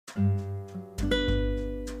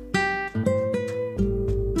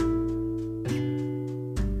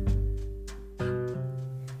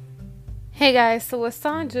Hey guys, so a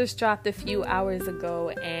song just dropped a few hours ago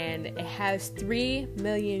and it has 3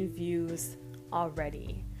 million views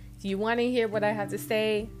already. Do you want to hear what I have to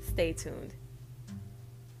say? Stay tuned.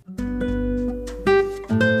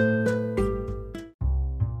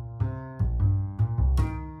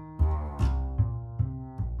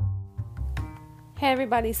 Hey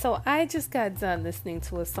everybody, so I just got done listening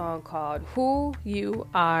to a song called Who You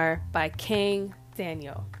Are by King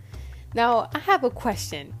Daniel. Now, I have a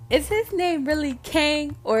question. Is his name really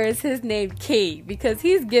King or is his name King? Because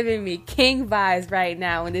he's giving me King vibes right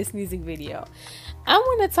now in this music video. I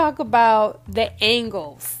want to talk about the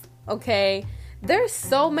angles, okay? There's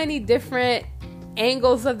so many different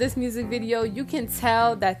angles of this music video. You can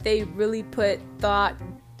tell that they really put thought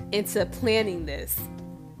into planning this.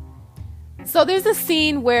 So there's a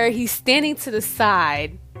scene where he's standing to the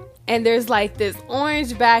side and there's like this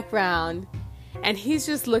orange background and he's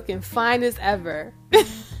just looking fine as ever.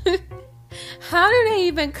 How do they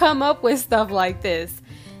even come up with stuff like this?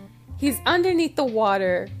 He's underneath the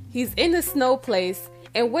water. He's in a snow place.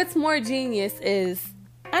 And what's more genius is,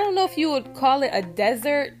 I don't know if you would call it a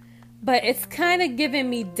desert, but it's kind of giving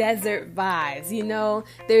me desert vibes, you know?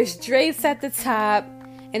 There's drapes at the top,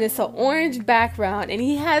 and it's an orange background, and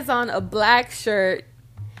he has on a black shirt.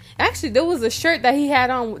 Actually, there was a shirt that he had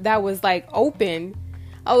on that was like open.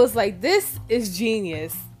 I was like, this is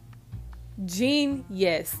genius.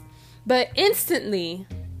 Genius. But instantly,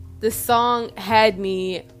 the song had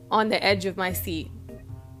me on the edge of my seat.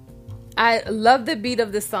 I love the beat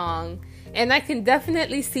of the song, and I can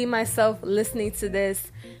definitely see myself listening to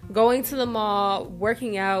this, going to the mall,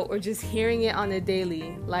 working out, or just hearing it on a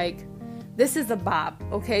daily. Like, this is a bop,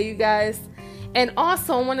 okay, you guys? And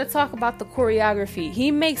also, I want to talk about the choreography.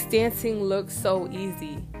 He makes dancing look so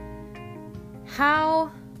easy.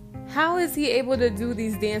 How is he able to do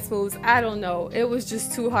these dance moves? I don't know. It was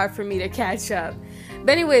just too hard for me to catch up.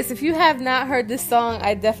 But anyways, if you have not heard this song,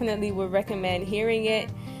 I definitely would recommend hearing it,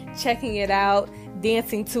 checking it out,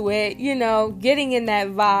 dancing to it, you know, getting in that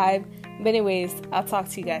vibe. But anyways, I'll talk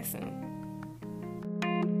to you guys soon.